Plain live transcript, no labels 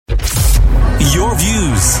your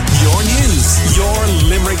views, your news, your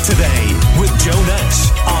Limerick Today with Joe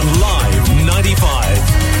Nash on Live 95.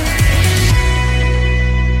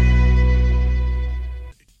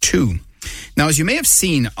 2. Now, as you may have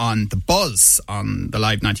seen on the buzz on the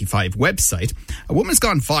Live 95 website, a woman's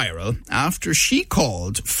gone viral after she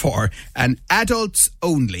called for an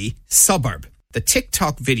adults-only suburb. The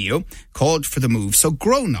TikTok video called for the move so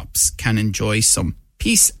grown-ups can enjoy some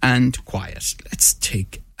peace and quiet. Let's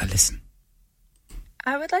take a listen.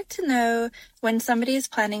 I would like to know when somebody is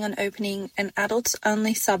planning on opening an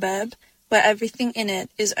adults-only suburb where everything in it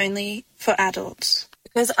is only for adults.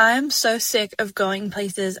 Because I am so sick of going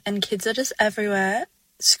places and kids are just everywhere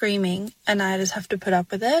screaming and I just have to put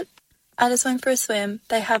up with it. I just went for a swim.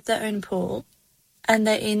 They have their own pool and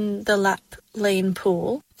they're in the lap lane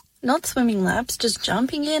pool. Not swimming laps, just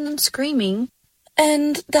jumping in and screaming.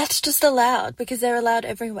 And that's just allowed because they're allowed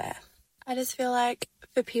everywhere. I just feel like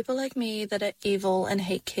for people like me that are evil and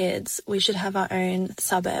hate kids, we should have our own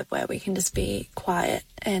suburb where we can just be quiet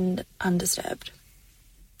and undisturbed.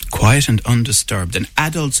 Quiet and undisturbed, an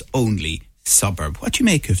adults-only suburb. What do you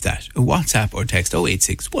make of that? A WhatsApp or text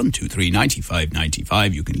 086 123 95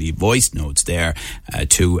 95. You can leave voice notes there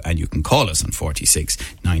too, and you can call us on 46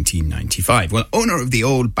 1995. Well, owner of the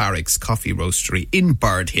Old Barracks Coffee Roastery in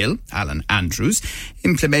Bird Hill, Alan Andrews,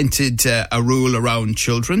 implemented a rule around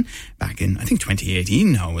children back in, I think,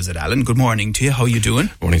 2018 now, was it, Alan? Good morning to you. How are you doing?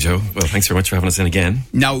 Morning, Joe. Well, thanks very much for having us in again.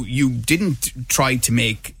 Now, you didn't try to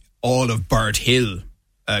make all of Bird Hill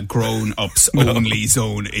grown-ups only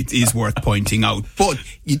zone. It is worth pointing out, but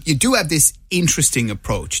you do have this interesting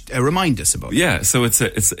approach. Remind us about it. Yeah, so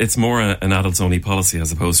it's more an adults only policy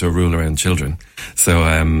as opposed to a rule around children. So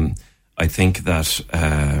I think that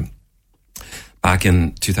back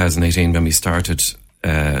in 2018 when we started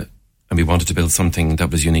and we wanted to build something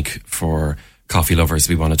that was unique for coffee lovers,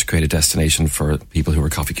 we wanted to create a destination for people who were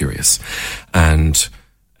coffee curious, and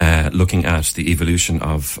looking at the evolution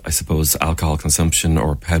of, I suppose, alcohol consumption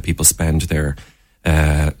or how people spend their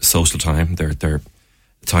social time, their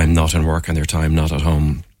time not in work and their time not at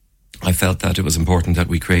home, I felt that it was important that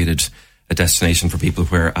we created a destination for people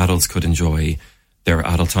where adults could enjoy their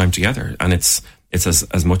adult time together. And it's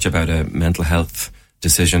as much about a mental health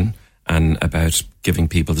decision and about giving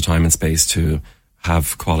people the time and space to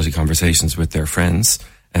have quality conversations with their friends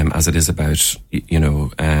as it is about,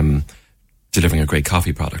 delivering a great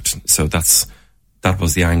coffee product. So that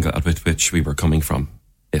was the angle at which we were coming from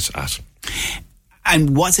it at.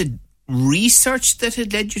 And was it research that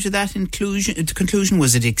had led you to that conclusion?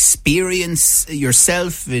 Was it experience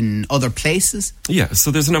yourself in other places? Yeah,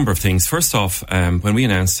 so there's a number of things. First off, when we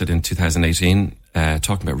announced it in 2018,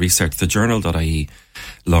 talking about research, the journal.ie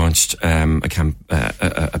launched a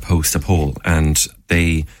poll, and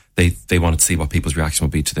they wanted to see what people's reaction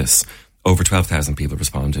would be to this. Over 12,000 people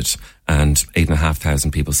responded and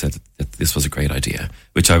 8,500 people said that this was a great idea,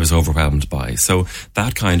 which I was overwhelmed by. So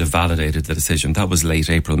that kind of validated the decision. That was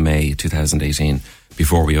late April, May 2018,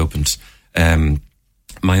 before we opened.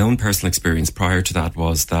 My own personal experience prior to that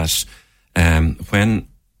was that when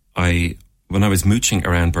I was mooching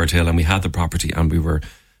around Bird Hill and we had the property and we were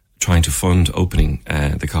trying to fund opening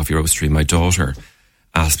the coffee roastery, my daughter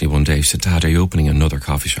asked me one day, she said, "Dad, are you opening another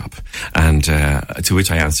coffee shop?" And to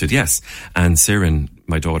which I answered yes. And Siren,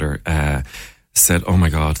 my daughter, said, "Oh my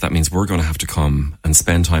God, that means we're going to have to come and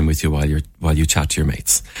spend time with you while you chat to your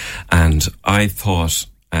mates." And I thought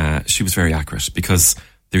she was very accurate, because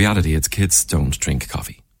the reality is kids don't drink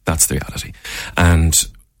coffee. That's the reality. And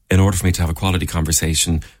in order for me to have a quality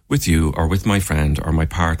conversation with you or with my friend or my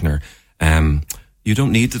partner, you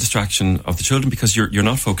don't need the distraction of the children, because you're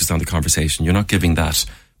not focused on the conversation. You're not giving that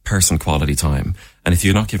person quality time. And if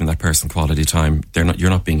you're not giving that person quality time,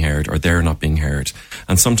 you're not being heard, or they're not being heard.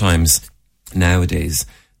 And sometimes nowadays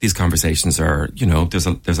these conversations are, there's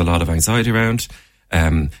a lot of anxiety around.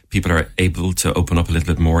 People are able to open up a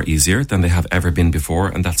little bit more easier than they have ever been before,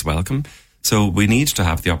 and that's welcome. So we need to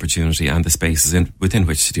have the opportunity and the spaces within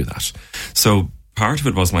which to do that. So part of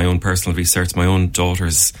it was my own personal research, my own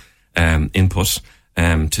daughter's input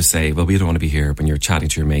to say, well, we don't want to be here when you're chatting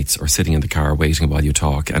to your mates or sitting in the car waiting while you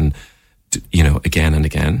talk, and again and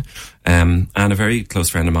again. And a very close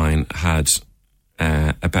friend of mine had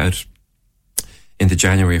about in the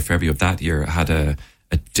January or February of that year had a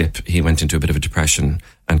dip. He went into a bit of a depression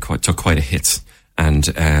and took quite a hit. And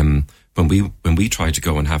when we tried to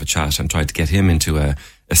go and have a chat and tried to get him into a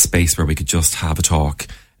space where we could just have a talk,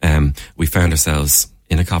 we found ourselves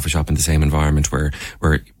in a coffee shop in the same environment where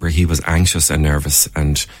he was anxious and nervous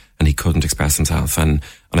and he couldn't express himself. And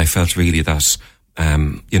I felt really that,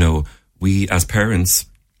 we as parents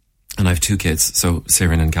and I have 2 kids, so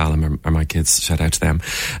Ciaran and Callum are my kids, shout out to them.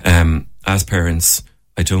 As parents,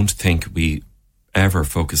 I don't think we ever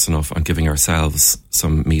focus enough on giving ourselves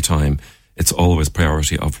some me time. It's always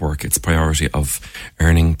priority of work, it's priority of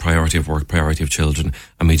earning, priority of work, priority of children,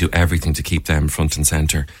 and we do everything to keep them front and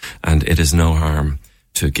centre. And it is no harm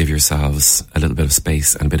to give yourselves a little bit of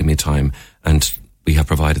space and a bit of me time, and we have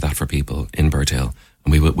provided that for people in Birdhill,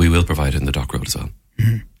 and we will provide it in the Dock Road as well.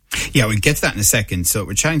 Mm-hmm. Yeah, we'll get to that in a second. So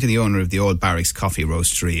we're chatting to the owner of the Old Barracks Coffee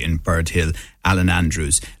Roastery in Birdhill, Alan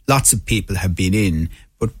Andrews. Lots of people have been in,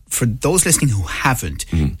 but for those listening who haven't,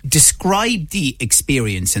 describe the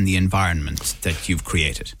experience and the environment that you've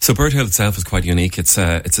created. So Birdhill itself is quite unique. It's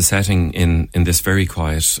a setting in this very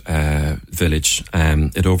quiet village.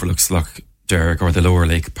 It overlooks Loch Derg, or the lower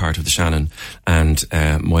lake part of the Shannon, and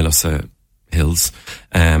Moylossa Hills.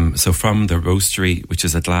 So from the roastery, which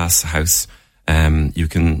is a glass house, you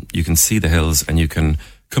can see the hills, and you can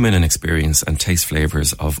come in and experience and taste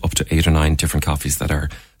flavours of up to 8 or 9 different coffees that are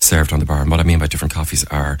served on the bar. And what I mean by different coffees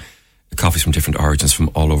are coffees from different origins from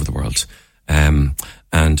all over the world. And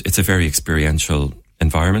it's a very experiential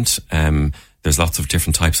environment. There's lots of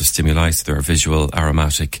different types of stimuli. So there are visual,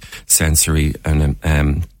 aromatic, sensory,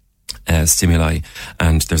 and stimuli,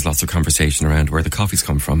 and there's lots of conversation around where the coffees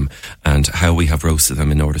come from and how we have roasted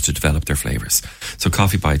them in order to develop their flavours. So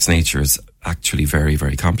coffee by its nature is actually very,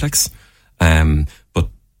 very complex,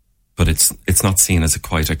 but it's not seen as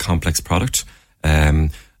quite a complex product.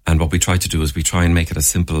 And what we try to do is we try and make it as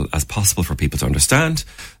simple as possible for people to understand.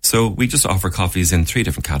 So we just offer coffees in 3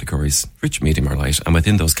 different categories: rich, medium, or light, and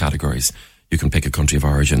within those categories you can pick a country of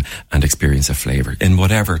origin and experience a flavour in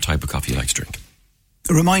whatever type of coffee you like to drink.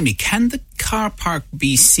 Remind me, can the car park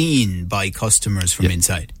be seen by customers from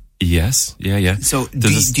inside? Yes, yeah. So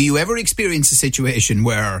do you ever experience a situation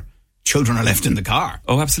where children are left in the car?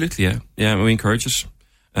 Oh, absolutely, yeah. Yeah, we encourage it.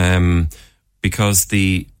 Because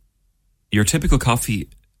your typical coffee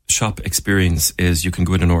shop experience is you can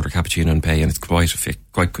go in and order cappuccino and pay, and it's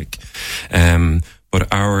quite quick.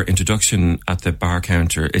 But our introduction at the bar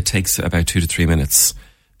counter, it takes about 2 to 3 minutes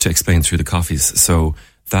to explain through the coffees. So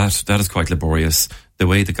that is quite laborious. The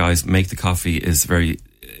way the guys make the coffee is very,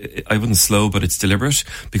 I wouldn't slow, but it's deliberate,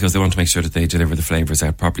 because they want to make sure that they deliver the flavours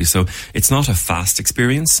out properly. So it's not a fast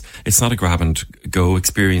experience. It's not a grab and go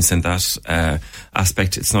experience in that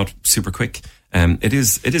aspect. It's not super quick. It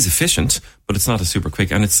is efficient, but it's not a super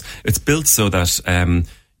quick. And it's built so that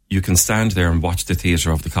you can stand there and watch the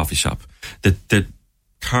theatre of the coffee shop. The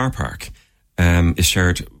car park is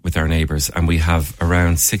shared with our neighbours, and we have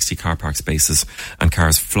around 60 car park spaces, and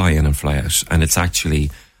cars fly in and fly out. And it's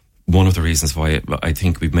actually one of the reasons why I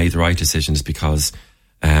think we've made the right decision, is because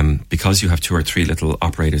you have 2 or 3 little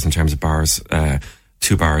operators in terms of bars,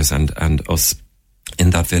 2 bars and us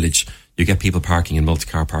in that village. You get people parking in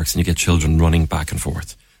multi-car parks, and you get children running back and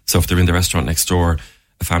forth. So if they're in the restaurant next door,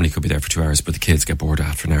 a family could be there for 2 hours, but the kids get bored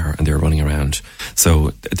after an hour and they're running around.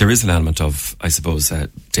 So there is an element of, I suppose,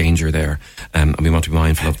 danger there, and we want to be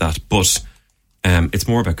mindful of that. But it's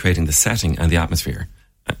more about creating the setting and the atmosphere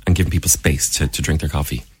and giving people space to drink their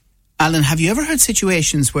coffee. Alan, have you ever had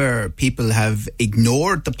situations where people have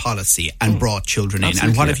ignored the policy and brought children in?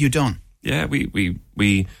 And what have you done? Yeah,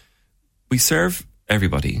 we serve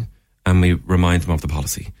everybody, and we remind them of the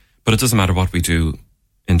policy. But it doesn't matter what we do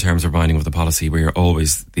in terms of reminding of the policy. We are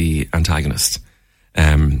always the antagonist.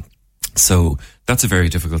 So that's a very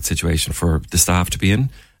difficult situation for the staff to be in.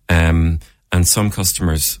 And some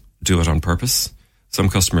customers do it on purpose. Some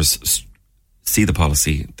customers see the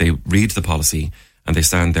policy, they read the policy, and they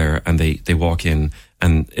stand there and they walk in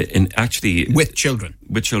and actually with children.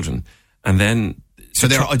 And then, so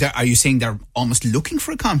are you saying they're almost looking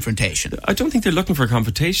for a confrontation? I don't think they're looking for a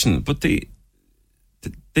confrontation, but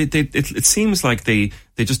it seems like they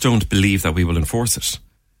just don't believe that we will enforce it.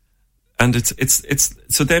 And it's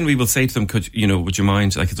so then we will say to them, would you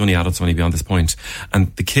mind, like, it's only adults only beyond this point.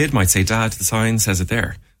 And the kid might say, Dad, the sign says it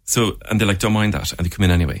there. So, and they're like, don't mind that. And they come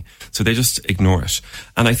in anyway. So they just ignore it.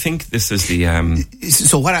 And I think this is the...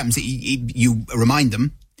 So what happens? You remind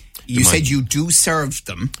them. You said you do serve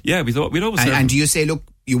them. Yeah, we'd always serve them. And do you say, look,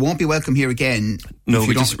 you won't be welcome here again? No,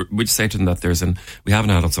 we just say to them that we have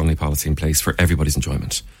an adults only policy in place for everybody's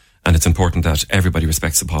enjoyment. And it's important that everybody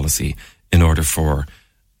respects the policy in order for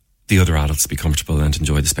the other adults to be comfortable and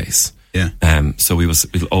enjoy the space. Yeah. So we'll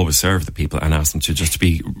always serve the people and ask them to just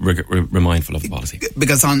be mindful of the policy.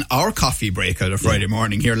 Because on our coffee break on a Friday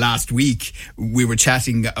morning here last week, we were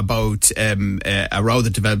chatting about a row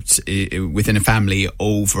that developed within a family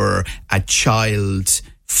over a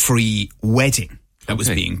child-free wedding that was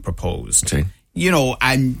being proposed. Okay.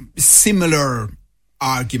 And similar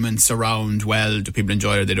arguments around, well, do people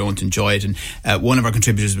enjoy it or they don't enjoy it? And one of our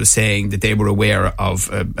contributors was saying that they were aware of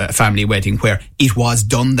a family wedding where it was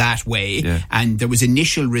done that way, and there was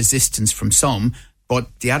initial resistance from some, but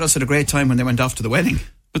the adults had a great time when they went off to the wedding.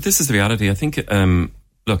 But this is the reality. I think,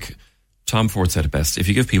 look, Tom Ford said it best. If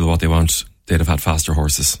you give people what they want, they'd have had faster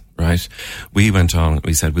horses, right? We went on,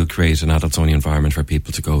 we said we'll create an adults-only environment for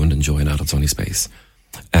people to go and enjoy an adults-only space.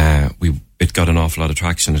 It got an awful lot of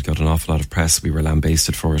traction. It got an awful lot of press. We were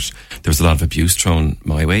lambasted for it. There was a lot of abuse thrown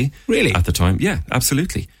my way. Really? At the time. Yeah,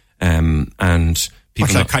 absolutely. And people...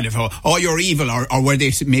 What's that kind of, oh, you're evil, or were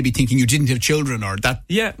they maybe thinking you didn't have children, or that?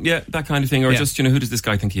 Yeah, that kind of thing. Or just, who does this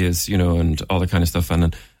guy think he is, and all that kind of stuff. And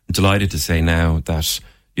I'm delighted to say now that,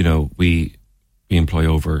 we employ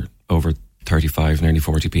over 35, nearly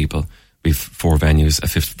 40 people. We've 4 venues, a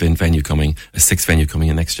 5th venue coming, a 6th venue coming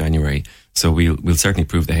in next January. So we'll certainly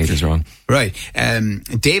prove the haters wrong. Right.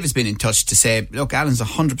 Dave has been in touch to say, look, Alan's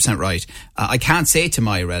 100% right. I can't say to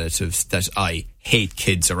my relatives that I hate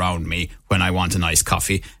kids around me when I want a nice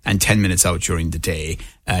coffee and 10 minutes out during the day.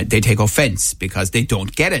 They take offence because they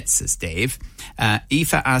don't get it, says Dave.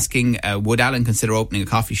 Aoife asking, would Alan consider opening a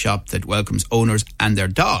coffee shop that welcomes owners and their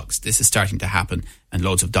dogs? This is starting to happen and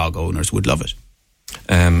loads of dog owners would love it.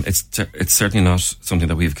 It's certainly not something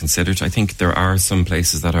that we've considered. I think there are some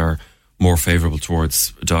places that are more favourable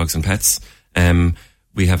towards dogs and pets.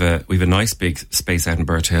 We have a nice big space out in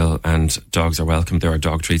Burt Hill, and dogs are welcome. There are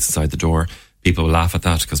dog treats inside the door. People will laugh at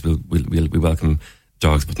that because we welcome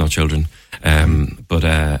dogs but not children. And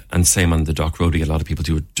same on the Dock Road. We get a lot of people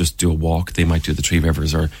to just do a walk. They might do the Tree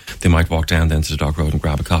Rivers, or they might walk down then to the Dock Road and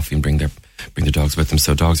grab a coffee and bring their dogs with them.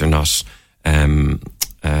 So dogs are not.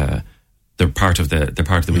 They're part of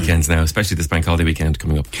the weekends now, especially this bank holiday weekend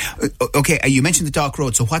coming up. Okay, you mentioned the Dock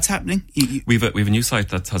Road. So what's happening? We've a new site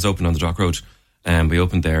that has opened on the Dock Road. We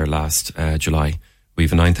opened there last July. We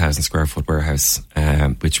have a 9,000 square foot warehouse,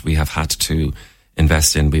 which we have had to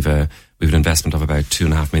invest in. We've an investment of about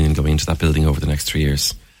 2.5 million going into that building over the next 3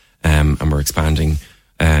 years, and we're expanding.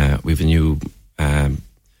 We've 2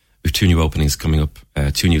 new openings coming up,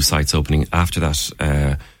 2 new sites opening after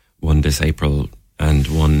that. One this April and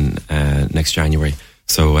one next January.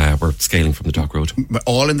 So we're scaling from the Dock Road. But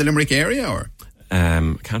all in the Limerick area, or?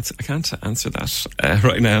 I can't answer that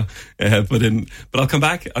right now. But I'll come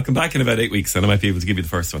back. I'll come back in about 8 weeks, and I might be able to give you the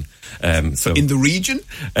first one. So in the region?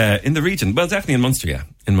 In the region, well, definitely in Munster. Yeah,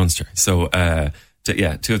 in Munster. So 2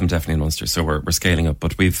 of them definitely in Munster. So we're scaling up.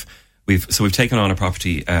 But we've taken on a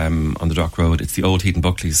property on the Dock Road. It's the old Heaton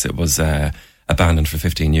Buckley's. It was abandoned for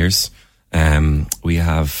 15 years.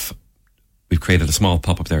 We've created a small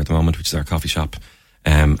pop-up there at the moment, which is our coffee shop,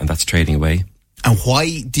 and that's trading away. And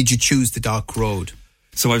why did you choose the Dock Road?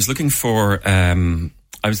 So I was looking for an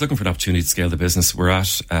opportunity to scale the business. We're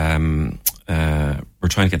trying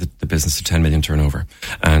to get the business to 10 million turnover,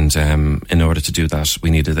 and in order to do that, we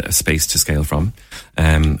needed a space to scale from.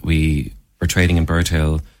 We were trading in Burt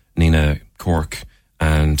Hill, Nina, Cork,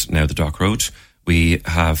 and now the Dock Road. We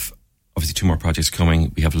have obviously 2 more projects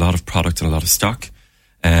coming. We have a lot of product and a lot of stock.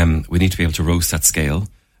 We need to be able to roast at scale,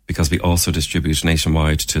 because we also distribute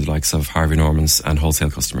nationwide to the likes of Harvey Norman's and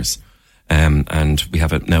wholesale customers. And we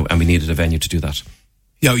have it now, and we needed a venue to do that.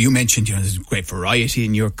 Yeah, you mentioned there's great variety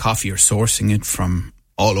in your coffee. You're sourcing it from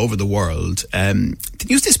all over the world. The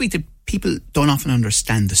news this week that people don't often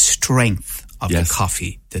understand the strength of the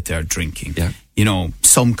coffee that they're drinking. Yeah.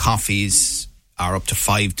 Some coffees are up to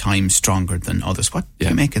 5 times stronger than others. What do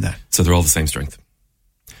you make of that? So they're all the same strength.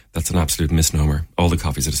 That's an absolute misnomer. All the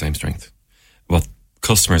coffees are the same strength. What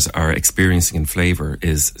customers are experiencing in flavour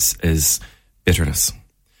is bitterness.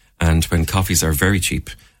 And when coffees are very cheap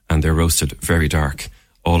and they're roasted very dark,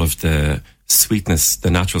 all of the sweetness,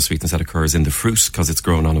 the natural sweetness that occurs in the fruit, because it's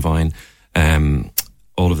grown on a vine,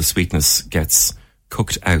 all of the sweetness gets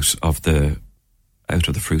cooked out of the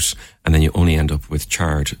fruit, and then you only end up with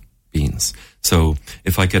charred beans. So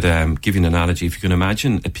if I could give you an analogy, if you can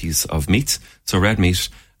imagine a piece of meat, so red meat,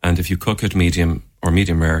 and if you cook it medium or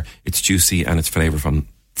medium rare, it's juicy and it's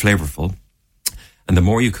flavorful. And the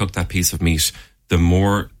more you cook that piece of meat, the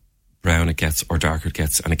more brown it gets or darker it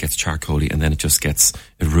gets, and it gets charcoaly, and then it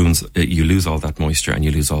ruins, you lose all that moisture and you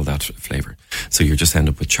lose all that flavour. So you just end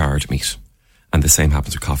up with charred meat. And the same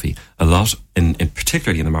happens with coffee. A lot,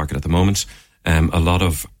 particularly in the market at the moment, a lot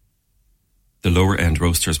of the lower end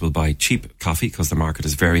roasters will buy cheap coffee because the market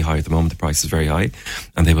is very high at the moment, the price is very high,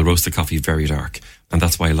 and they will roast the coffee very dark. And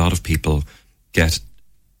that's why a lot of people get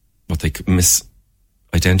what they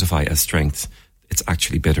misidentify as strength. It's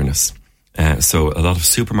actually bitterness. So a lot of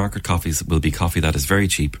supermarket coffees will be coffee that is very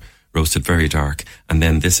cheap, roasted very dark, and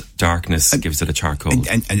then this darkness gives it a charcoal.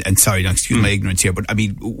 And sorry, excuse my ignorance here, but I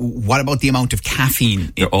mean, what about the amount of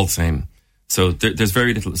caffeine? They're all the same. So there's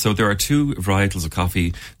very little. So there are two varietals of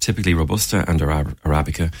coffee, typically Robusta and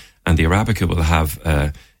Arabica, and the Arabica will have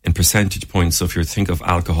in percentage points. So if you think of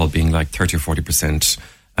alcohol being like 30 or 40%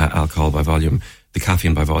 alcohol by volume, the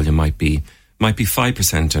caffeine by volume might be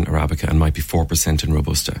 5% in Arabica and might be 4% in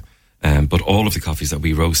Robusta. But all of the coffees that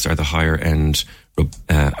we roast are the higher end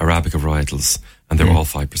Arabica varietals, and they're all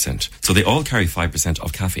 5%. So they all carry 5%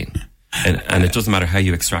 of caffeine, and it doesn't matter how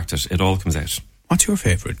you extract it; it all comes out. What's your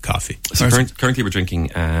favourite coffee? So currently we're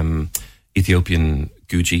drinking Ethiopian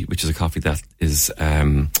Guji, which is a coffee that is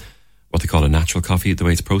what they call a natural coffee, the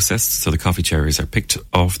way it's processed. So the coffee cherries are picked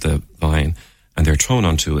off the vine and they're thrown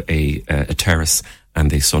onto a terrace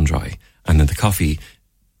and they sun dry. And then the coffee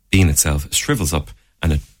bean itself shrivels up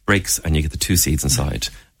and it breaks and you get the two seeds inside.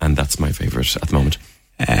 And that's my favourite at the moment.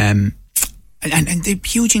 And the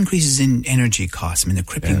huge increases in energy costs, I mean, they're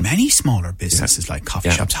crippling many smaller businesses like coffee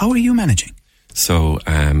shops. How are you managing? So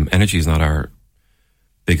energy is not our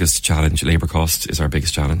biggest challenge. Labour cost is our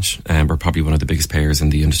biggest challenge. We're probably one of the biggest payers in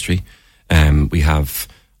the industry. We have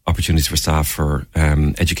opportunities for staff for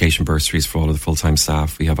education bursaries for all of the full-time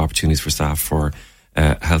staff. We have opportunities for staff for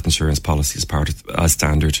health insurance policies as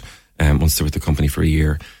standard once they're with the company for a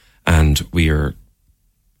year. And we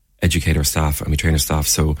educate our staff and we train our staff.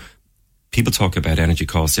 So people talk about energy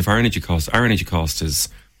costs. If our energy cost is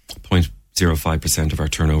 0.05% of our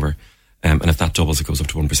turnover, and if that doubles, it goes up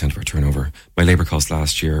to 1% of our turnover. My labour cost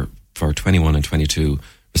last year for 21 and 22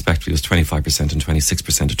 respectively was 25% and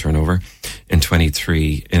 26% of turnover. In 20 and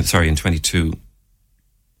 21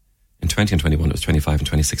 it was 25 and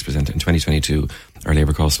 26%. In 2022 our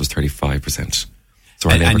labour cost was 35%. So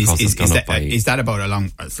our labour cost has gone up by... Is that about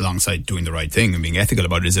alongside doing the right thing and being ethical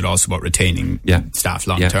about it? Is it also about retaining staff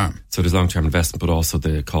long term? So there's long-term investment, but also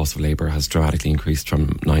the cost of labour has dramatically increased from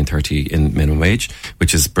 $9.30 in minimum wage,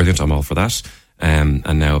 which is brilliant. I'm all for that. And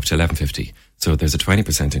now up to $11.50. So there's a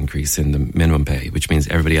 20% increase in the minimum pay, which means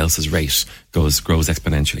everybody else's rate grows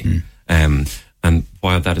exponentially. And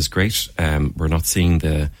while that is great, we're not seeing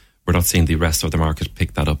the rest of the market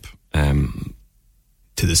pick that up.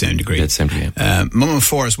 To the same degree. Mum of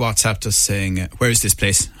Four has WhatsApped us saying, where is this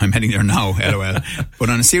place? I'm heading there now, LOL. But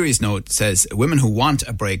on a serious note, says, women who want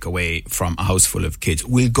a break away from a house full of kids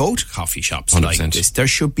will go to coffee shops 100%. Like this. There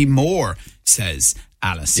should be more, says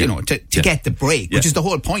Alice, to get the break, which is the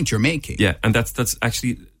whole point you're making. Yeah, and that's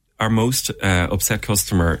actually... Our most upset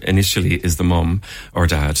customer initially is the mum or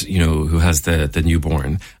dad, who has the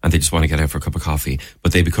newborn and they just want to get out for a cup of coffee.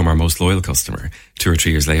 But they become our most loyal customer 2 or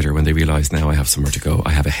 3 years later when they realise now I have somewhere to go.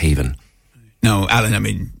 I have a haven. Now, Alan, I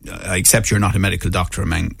mean, I accept you're not a medical doctor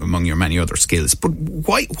among your many other skills, but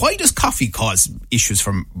why does coffee cause issues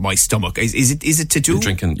for my stomach? Is it to do?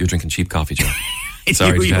 You're drinking cheap coffee, Joe.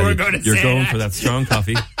 Sorry, you're going for that strong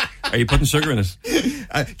coffee. Are you putting sugar in it? Do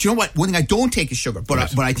you know what? One thing I don't take is sugar, but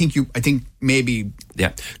right. I think maybe...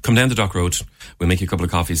 Yeah, come down the Dock Road. We'll make you a couple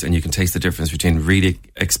of coffees and you can taste the difference between really...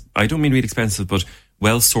 I don't mean really expensive, but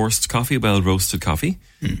well-sourced coffee, well-roasted coffee,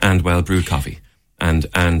 and well-brewed coffee. And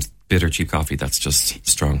bitter, cheap coffee that's just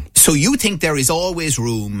strong. So you think there is always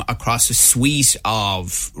room across a suite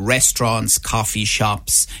of restaurants, coffee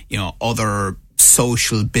shops, other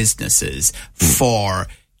social businesses for...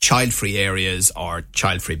 child-free areas or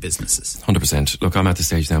child-free businesses? 100%. Look, I'm at the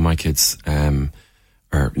stage now, my kids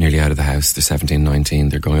are nearly out of the house. They're 17, 19,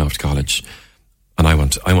 they're going off to college. And I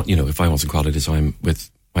want, if I want some quality time with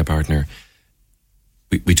my partner,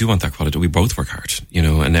 we do want that quality. We both work hard,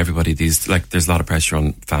 and everybody, there's a lot of pressure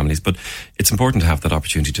on families, but it's important to have that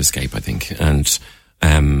opportunity to escape, I think. And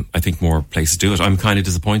I think more places do it. I'm kind of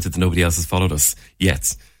disappointed that nobody else has followed us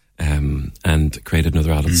yet and created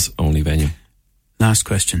another adults-only venue. Last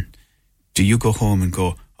question. Do you go home and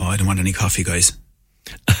go, I don't want any coffee, guys?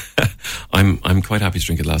 I'm quite happy to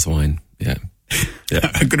drink a glass of wine. Yeah.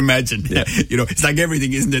 I could imagine. Yeah. It's like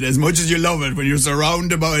everything, isn't it? As much as you love it, when you're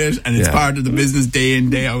surrounded by it and it's part of the business day in,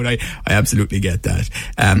 day out, I absolutely get that.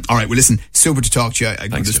 All right, well, listen, super to talk to you. I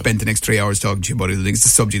could have spent the next 3 hours talking to you about it. I think it's a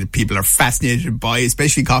subject that people are fascinated by,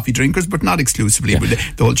 especially coffee drinkers, but not exclusively, but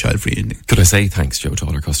the whole child-free ending. Could I say thanks, Joe, to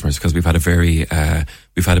all our customers, because we've had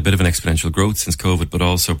a bit of an exponential growth since COVID, but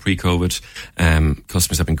also pre-COVID.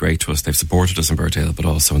 Customers have been great to us. They've supported us in Birdhill, but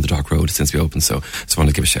also in the Dock Road since we opened. So I want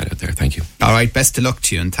to give a shout out there. Thank you. All right, best of luck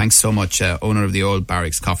to you, and thanks so much, owner of the Old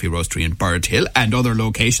Barracks Coffee Roastery in Birdhill and other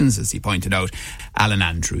locations, as he pointed out, Alan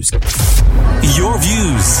Andrews. Your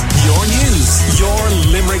views, your news, your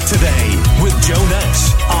Limerick Today with Joe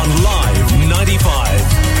Nash on Live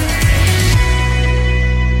 95.